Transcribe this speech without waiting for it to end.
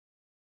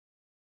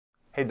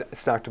Hey,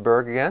 it's Dr.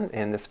 Berg again.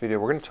 In this video,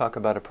 we're going to talk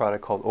about a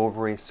product called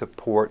Ovary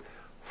Support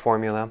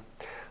Formula.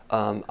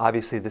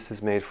 Obviously, this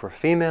is made for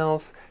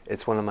females.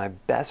 It's one of my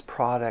best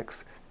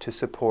products to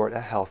support a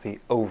healthy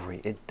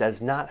ovary. It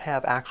does not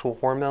have actual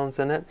hormones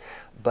in it,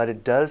 but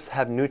it does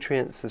have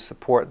nutrients to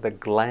support the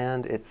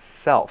gland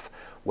itself.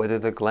 Whether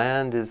the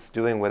gland is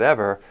doing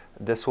whatever,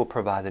 this will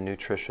provide the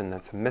nutrition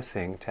that's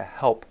missing to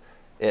help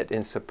it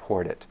and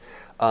support it.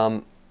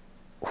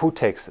 Who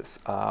takes this?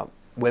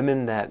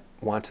 Women that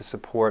want to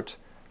support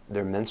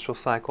their menstrual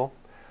cycle.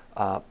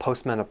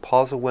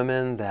 Postmenopausal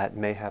women that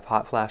may have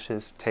hot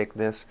flashes take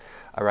this.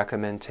 I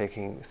recommend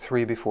taking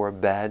 3 before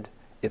bed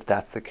if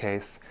that's the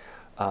case.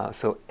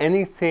 So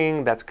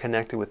anything that's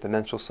connected with the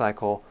menstrual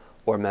cycle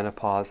or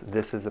menopause,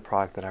 this is the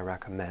product that I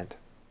recommend.